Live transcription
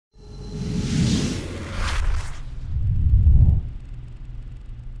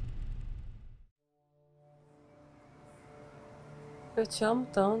eu te amo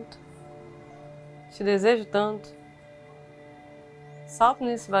tanto, te desejo tanto. Salto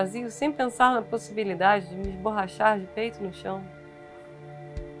nesse vazio sem pensar na possibilidade de me esborrachar de peito no chão,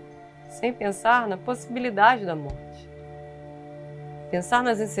 sem pensar na possibilidade da morte. Pensar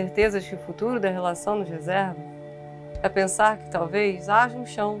nas incertezas que o futuro da relação nos reserva é pensar que talvez haja um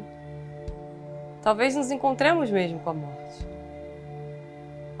chão, talvez nos encontremos mesmo com a morte.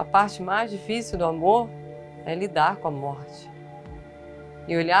 A parte mais difícil do amor é lidar com a morte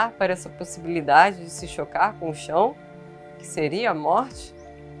e olhar para essa possibilidade de se chocar com o chão, que seria a morte,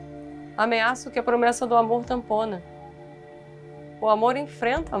 ameaça o que a promessa do amor tampona. O amor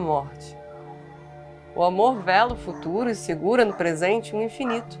enfrenta a morte. O amor vela o futuro e segura no presente um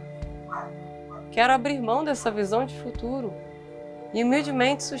infinito. Quero abrir mão dessa visão de futuro e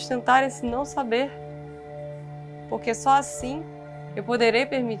humildemente sustentar esse não saber, porque só assim eu poderei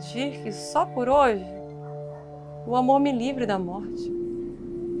permitir que só por hoje o amor me livre da morte.